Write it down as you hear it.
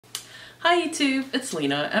Hi YouTube, it's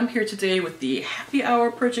Lena. I'm here today with the Happy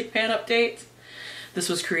Hour Project Pan update. This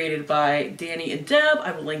was created by Danny and Deb.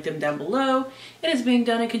 I will link them down below. It is being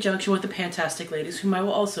done in conjunction with the PANtastic ladies, whom I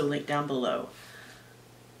will also link down below.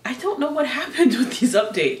 I don't know what happened with these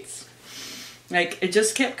updates. Like, it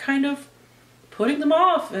just kept kind of putting them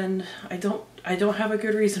off, and I don't have a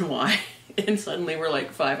good reason why. And suddenly we're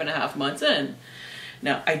like 5.5 months in.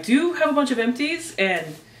 Now, I do have a bunch of empties,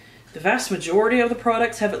 and the vast majority of the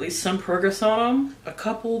products have at least some progress on them. A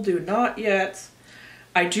couple do not yet.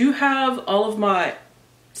 I do have all of my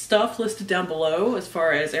stuff listed down below as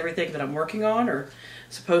far as everything that I'm working on or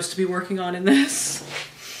supposed to be working on in this.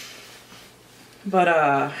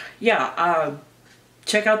 But yeah,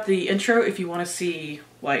 check out the intro if you want to see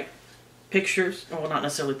like pictures. Well, not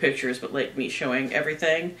necessarily pictures, but like me showing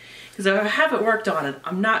everything. Because if I haven't worked on it,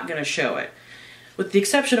 I'm not going to show it. With the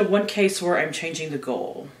exception of one case where I'm changing the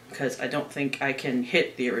goal, because I don't think I can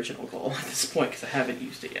hit the original goal at this point because I haven't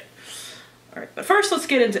used it yet. Alright, but first let's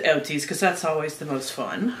get into empties because that's always the most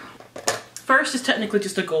fun. First is technically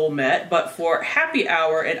just a goal met, but for Happy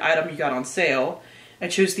Hour, an item you got on sale, I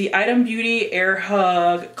chose the Item Beauty Air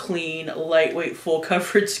Hug Clean Lightweight Full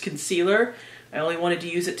Coverage Concealer. I only wanted to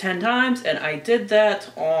use it 10 times, and I did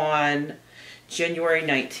that on January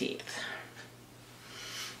 19th.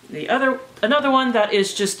 Another one that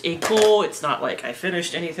is just a goal, it's not like I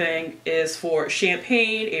finished anything, is for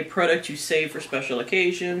Champagne, a product you save for special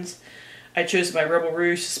occasions. I chose my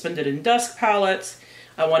Rouge Suspended in Dusk palette.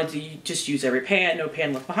 I wanted to just use every pan, no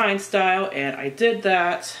pan left behind style, and I did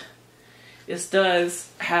that. This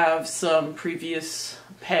does have some previous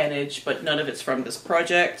panage, but none of it's from this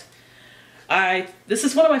project. This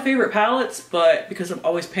is one of my favorite palettes, but because I'm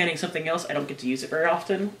always panning something else, I don't get to use it very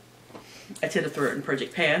often. I tend to throw it in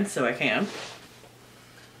Project Pan, so I can.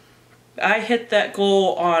 I hit that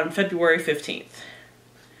goal on February 15th.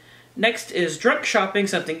 Next is Drunk Shopping,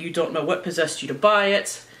 something you don't know what possessed you to buy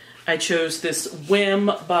it. I chose this Whim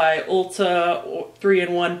by Ulta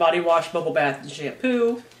 3-in-1 Body Wash, Bubble Bath, and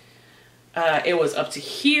Shampoo. It was up to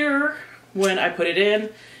here when I put it in.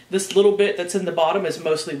 This little bit that's in the bottom is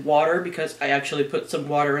mostly water because I actually put some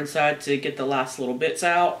water inside to get the last little bits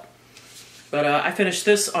out. But I finished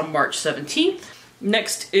this on March 17th.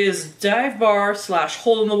 Next is Dive Bar /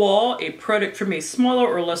 Hole in the Wall, a product from a smaller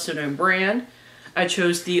or lesser known brand. I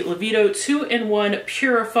chose the Levito 2-in-1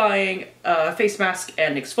 Purifying Face Mask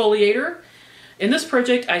and Exfoliator. In this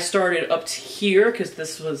project I started up to here because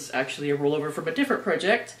this was actually a rollover from a different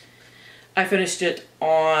project. I finished it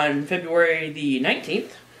on February the 19th.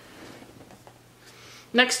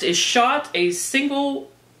 Next is Shot, a sample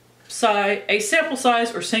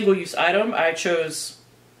size or single-use item. I chose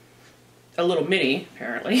a little mini,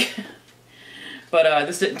 apparently. But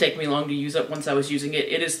this didn't take me long to use up once I was using it.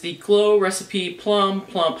 It is the Glow Recipe Plum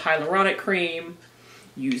Plump Hyaluronic Cream.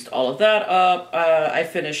 Used all of that up. I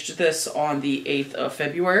finished this on the 8th of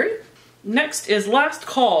February. Next is Last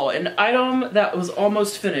Call, an item that was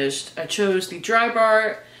almost finished. I chose the Dry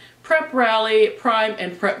Bar Prep Rally Prime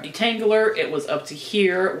and Prep Detangler. It was up to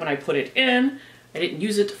here when I put it in. I didn't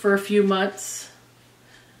use it for a few months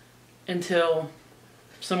until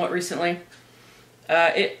somewhat recently.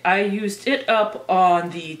 I used it up on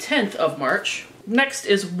the 10th of March. Next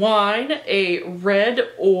is Wine, a red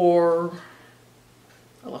or...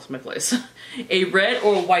 I lost my place. A red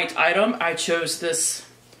or white item. I chose this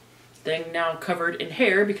thing now covered in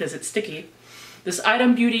hair because it's sticky. This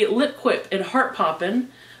Item Beauty Lip Quip and Heart Poppin'.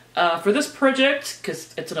 For this project,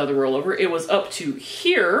 because it's another rollover, it was up to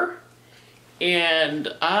here.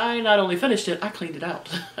 And I not only finished it, I cleaned it out.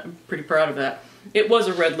 I'm pretty proud of that. It was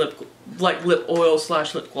a red lip oil /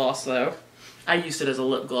 lip gloss though. I used it as a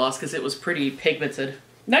lip gloss because it was pretty pigmented.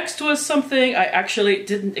 Next was something I actually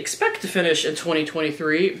didn't expect to finish in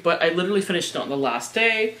 2023, but I literally finished it on the last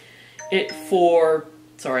day.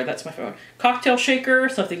 Sorry, that's my phone. Cocktail shaker,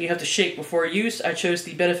 something you have to shake before use. I chose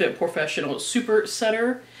the Benefit Professional Super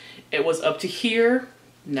Center. It was up to here.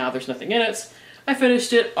 Now there's nothing in it. I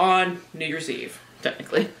finished it on New Year's Eve,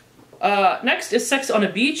 technically. Next is Sex on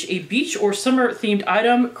a Beach, a beach or summer themed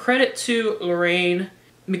item. Credit to Lorraine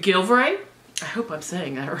McGilvray. I hope I'm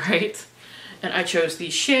saying that right. And I chose the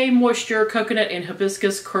Shea Moisture Coconut and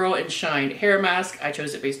Hibiscus Curl and Shine Hair Mask. I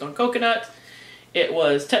chose it based on coconut. It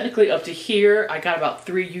was technically up to here. I got about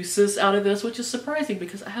 3 uses out of this, which is surprising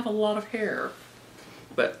because I have a lot of hair.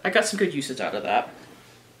 But I got some good uses out of that.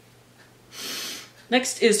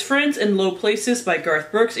 Next is Friends in Low Places by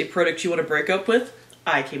Garth Brooks, a product you want to break up with.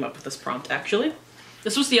 I came up with this prompt, actually.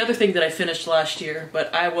 This was the other thing that I finished last year,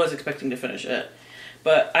 but I was expecting to finish it.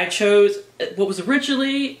 But I chose what was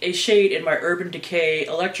originally a shade in my Urban Decay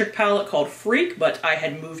Electric palette called Freak, but I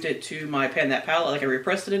had moved it to my Pan That palette, like I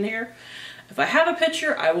repressed it in here. If I have a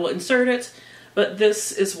picture, I will insert it, but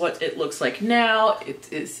this is what it looks like now.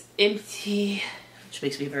 It is empty, which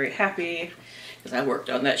makes me very happy, because I worked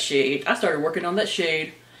on that shade. I started working on that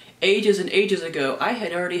shade ages and ages ago. I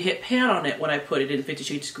had already hit pan on it when I put it in 50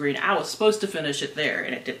 Shades Green. I was supposed to finish it there,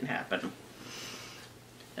 and it didn't happen.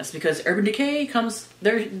 That's because Urban Decay comes,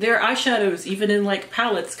 their eyeshadows, even in like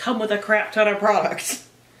palettes, come with a crap ton of products.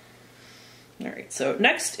 Alright, so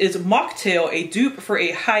next is Mocktail, a dupe for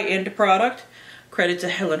a high-end product. Credit to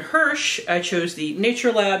Helen Hirsch. I chose the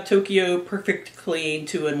Nature Lab Tokyo Perfect Clean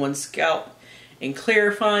 2-in-1 Scalp and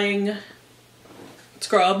Clarifying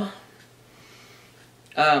Scrub.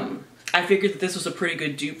 I figured that this was a pretty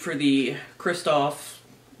good dupe for the Christoph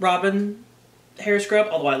Robin hair scrub,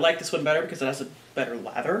 although I like this one better because it has a better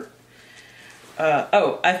lather.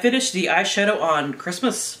 Oh, I finished the eyeshadow on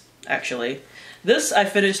Christmas, actually. This I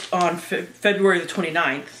finished on February the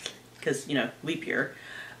 29th, because, you know, leap year.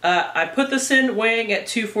 I put this in weighing at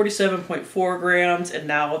 247.4 grams, and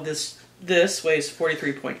now this weighs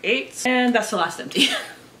 43.8, and that's the last empty.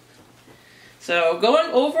 So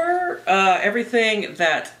going over everything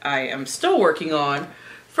that I am still working on.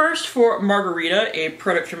 First, for Margarita, a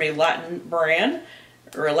product from a Latin brand,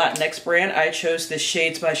 or a Latinx brand, I chose the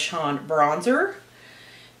Shades by Shan Bronzer.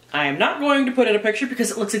 I am not going to put in a picture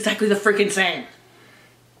because it looks exactly the freaking same.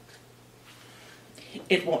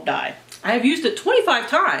 It won't die. I have used it 25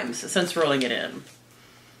 times since rolling it in.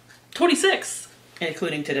 26,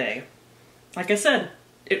 including today. Like I said,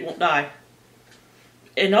 it won't die.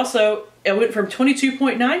 And also, it went from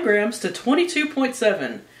 22.9 grams to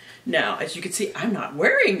 22.7. Now, as you can see, I'm not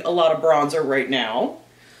wearing a lot of bronzer right now.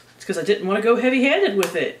 It's because I didn't want to go heavy-handed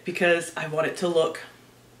with it, because I want it to look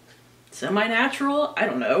semi-natural. I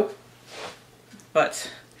don't know.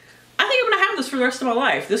 But I think I'm going to have this for the rest of my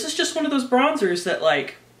life. This is just one of those bronzers that,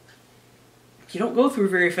 like, you don't go through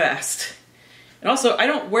very fast. And also, I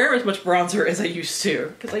don't wear as much bronzer as I used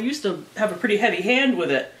to, because I used to have a pretty heavy hand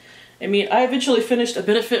with it. I mean, I eventually finished a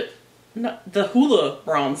Benefit, the Hula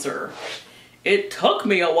bronzer. It took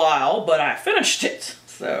me a while, but I finished it.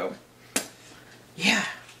 So, yeah.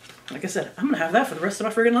 Like I said, I'm going to have that for the rest of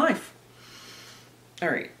my friggin' life.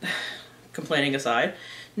 Alright. Complaining aside.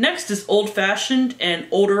 Next is old-fashioned and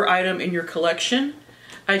older item in your collection.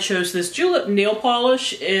 I chose this Julep Nail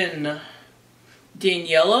Polish in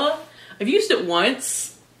Daniella. I've used it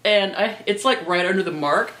once, and it's like right under the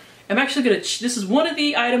mark. I'm actually going to, this is one of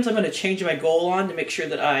the items I'm going to change my goal on to make sure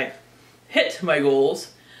that I hit my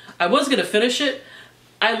goals. I was going to finish it.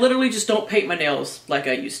 I literally just don't paint my nails like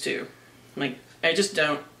I used to. Like, I just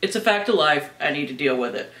don't. It's a fact of life. I need to deal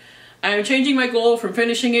with it. I'm changing my goal from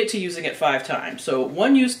finishing it to using it 5 times. So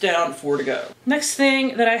 1 use down, 4 to go. Next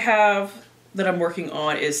thing that I have that I'm working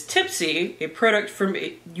on is Tipsy, a product from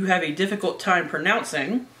you have a difficult time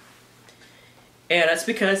pronouncing. And that's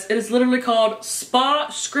because it is literally called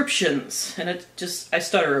Spasriptions. And it just, I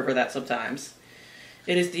stutter over that sometimes.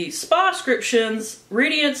 It is the Spasriptions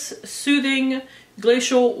Radiance Soothing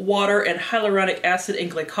Glacial Water and Hyaluronic Acid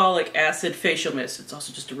and Glycolic Acid Facial Mist. It's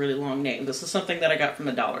also just a really long name. This is something that I got from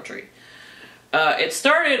the Dollar Tree. It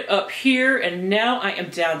started up here and now I am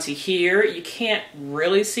down to here. You can't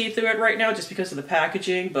really see through it right now just because of the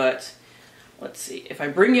packaging, but let's see. If I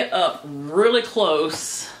bring it up really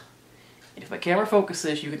close, and if my camera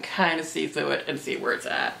focuses, you can kind of see through it and see where it's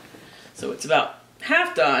at. So it's about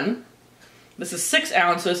half done. This is 6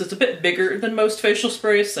 ounces. It's a bit bigger than most facial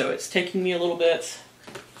sprays, so it's taking me a little bit,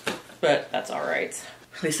 but that's all right.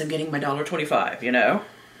 At least I'm getting my $1.25, you know?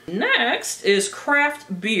 Next is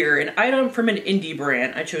Craft Beer, an item from an indie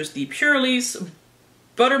brand. I chose the Purely's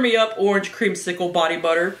Butter Me Up Orange Creamsicle Body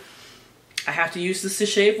Butter. I have to use this to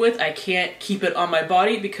shave with. I can't keep it on my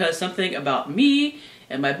body because something about me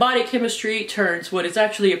and my body chemistry turns what is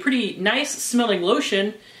actually a pretty nice smelling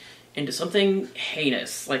lotion into something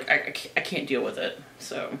heinous. Like, I can't deal with it.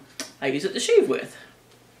 So, I use it to shave with.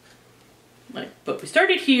 But we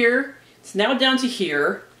started here. It's now down to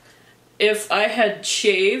here. If I had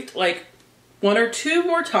shaved, like, 1 or 2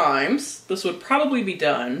 more times, this would probably be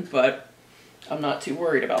done, but I'm not too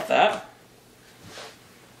worried about that.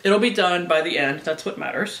 It'll be done by the end. That's what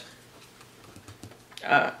matters.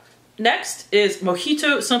 Next is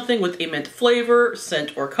Mojito, something with a mint flavor,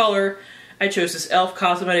 scent, or color. I chose this e.l.f.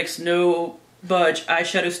 Cosmetics No Budge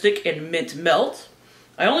Eyeshadow Stick in Mint Melt.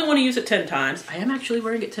 I only want to use it 10 times. I am actually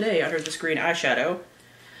wearing it today under this green eyeshadow.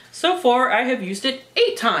 So far, I have used it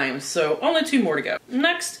 8 times, so only 2 more to go.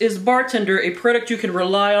 Next is Bartender, a product you can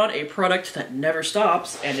rely on, a product that never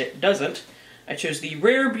stops, and it doesn't. I chose the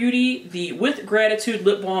Rare Beauty, the With Gratitude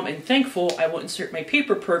Lip Balm, and Thankful. I will insert my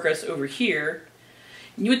paper progress over here.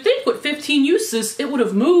 And you would think with 15 uses it would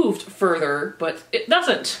have moved further, but it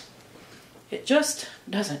doesn't. It just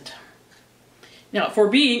doesn't. Now, for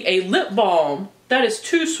being a lip balm, that is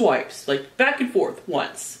 2 swipes, like back and forth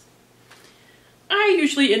once. I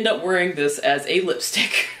usually end up wearing this as a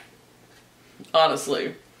lipstick.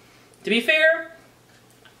 Honestly. To be fair,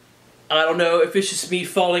 I don't know if it's just me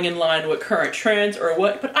falling in line with current trends or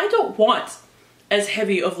what, but I don't want as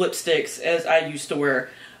heavy of lipsticks as I used to wear.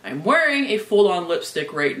 I'm wearing a full-on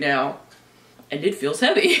lipstick right now, and it feels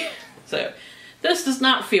heavy. So, this does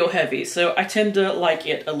not feel heavy, so I tend to like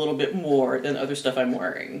it a little bit more than other stuff I'm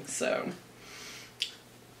wearing, so.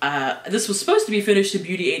 This was supposed to be finished in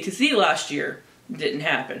Beauty A to Z last year. Didn't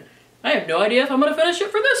happen. I have no idea if I'm going to finish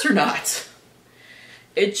it for this or not.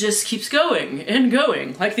 It just keeps going and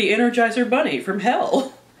going, like the Energizer Bunny from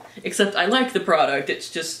hell. Except I like the product, it's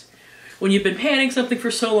just, when you've been panning something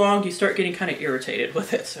for so long, you start getting kind of irritated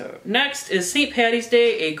with it. So next is St. Patty's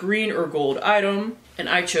Day, a green or gold item. And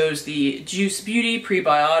I chose the Juice Beauty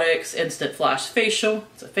Prebiotics Instant Flash Facial.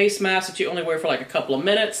 It's a face mask that you only wear for like a couple of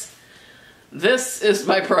minutes. This is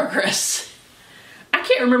my progress. I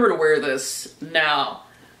can't remember to wear this now.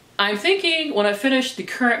 I'm thinking when I finish the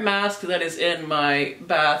current mask that is in my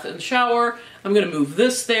bath and shower, I'm gonna move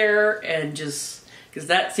this there and just, because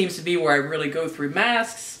that seems to be where I really go through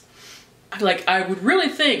masks. Like, I would really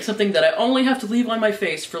think something that I only have to leave on my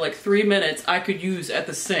face for like 3 minutes I could use at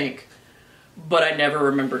the sink, but I never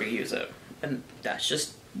remember to use it. And that's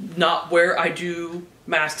just not where I do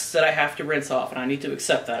masks that I have to rinse off, and I need to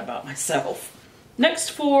accept that about myself. Next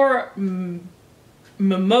for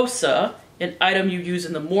Mimosa, an item you use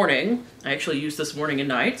in the morning. I actually use this morning and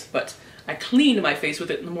night, but I clean my face with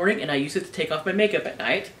it in the morning and I use it to take off my makeup at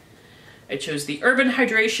night. I chose the Urban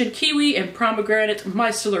Hydration Kiwi and Pomegranate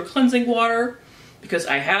Micellar Cleansing Water because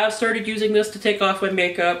I have started using this to take off my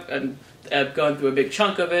makeup and I've gone through a big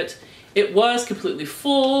chunk of it. It was completely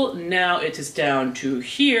full, now it is down to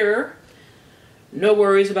here. No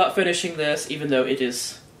worries about finishing this, even though it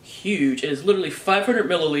is huge. It is literally 500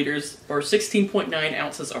 milliliters or 16.9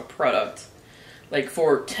 ounces of product. Like,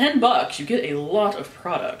 for 10 bucks, you get a lot of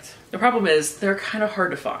product. The problem is, they're kind of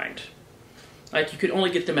hard to find. Like, you could only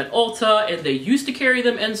get them at Ulta, and they used to carry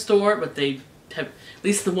them in-store, but they have, at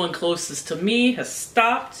least the one closest to me has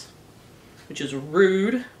stopped, which is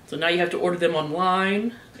rude. So now you have to order them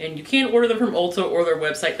online, and you can't order them from Ulta or their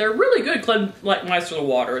website. They're really good like micellar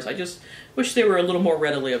waters. I just wish they were a little more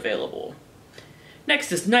readily available.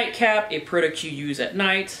 Next is Nightcap, a product you use at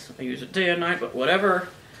night. I use it day and night, but whatever.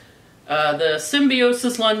 The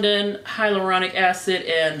Symbiosis London Hyaluronic Acid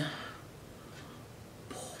and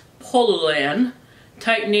Polulan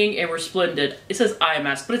Tightening and Resplendent. It says eye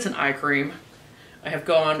mask, but it's an eye cream. I have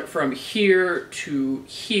gone from here to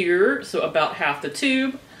here, so about half the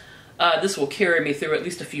tube. This will carry me through at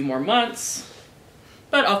least a few more months,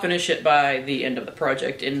 but I'll finish it by the end of the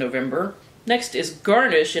project in November. Next is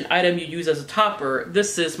Garnish, an item you use as a topper.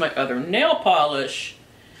 This is my other nail polish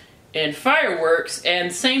in Fireworks,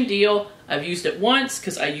 and same deal. I've used it once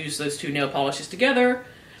because I use those 2 nail polishes together.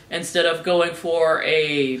 Instead of going for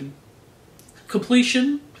a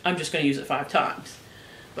completion, I'm just going to use it 5 times.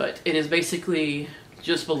 But it is basically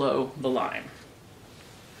just below the line.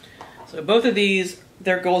 So both of these,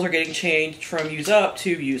 their goals are getting changed from use up to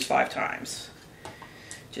use 5 times.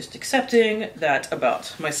 Just accepting that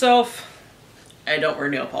about myself. I don't wear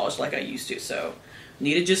nail polish like I used to, so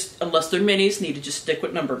need to just, unless they're minis, need to just stick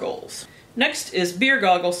with number goals. Next is Beer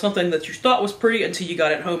Goggles, something that you thought was pretty until you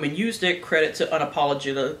got it home and used it. Credit to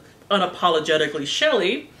Unapologetically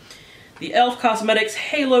Shelly. The e.l.f. Cosmetics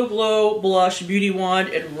Halo Glow Blush Beauty Wand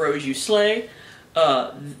and Rouge You Slay.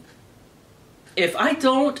 If I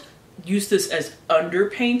don't use this as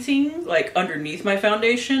underpainting, like underneath my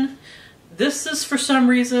foundation, this is, for some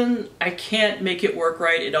reason, I can't make it work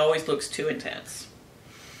right. It always looks too intense.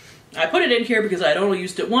 I put it in here because I'd only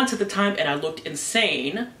used it once at the time and I looked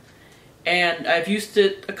insane. And I've used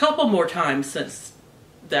it a couple more times since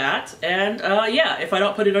that. And yeah, if I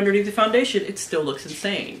don't put it underneath the foundation, it still looks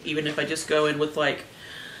insane. Even if I just go in with like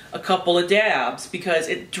a couple of dabs, because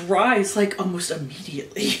it dries like almost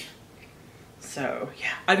immediately. So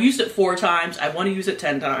yeah, I've used it 4 times. I want to use it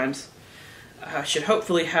 10 times. I should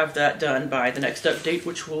hopefully have that done by the next update,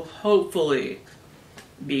 which will hopefully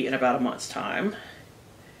be in about a month's time.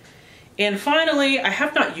 And finally, I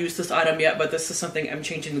have not used this item yet, but this is something I'm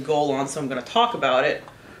changing the goal on, so I'm going to talk about it.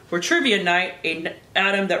 For Trivia Night, an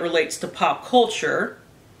item that relates to pop culture.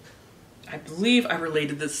 I believe I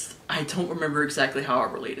related this, I don't remember exactly how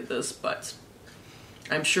I related this, but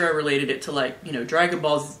I'm sure I related it to like, you know, Dragon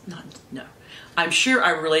Ball's, no. I'm sure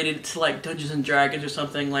I related it to like Dungeons and Dragons or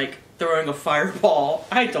something, like throwing a fireball.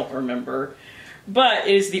 I don't remember. But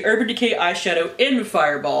it is the Urban Decay eyeshadow in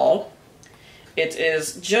Fireball. It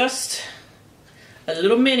is just a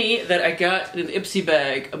little mini that I got in an Ipsy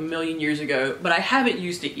bag a million years ago, but I haven't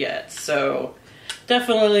used it yet, so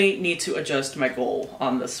definitely need to adjust my goal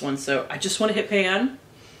on this one. So I just want to hit pan.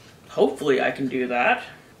 Hopefully I can do that.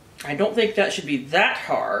 I don't think that should be that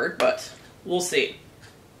hard, but we'll see.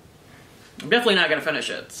 I'm definitely not going to finish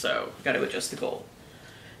it, so got to adjust the goal.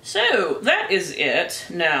 So that is it.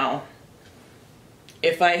 Now,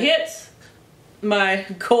 if I hit my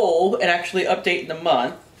goal and actually update in the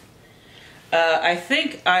month, I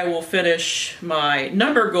think I will finish my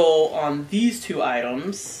number goal on these two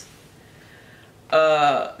items.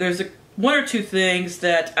 There's one or two things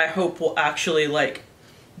that I hope will actually like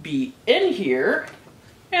be in here,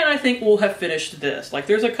 and I think we'll have finished this. Like,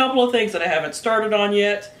 there's a couple of things that I haven't started on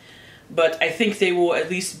yet, but I think they will at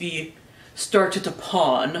least be started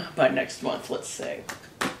upon by next month, let's say.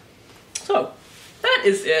 So that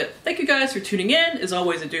is it. Thank you guys for tuning in. As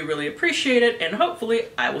always, I do really appreciate it, and hopefully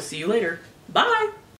I will see you later. Bye!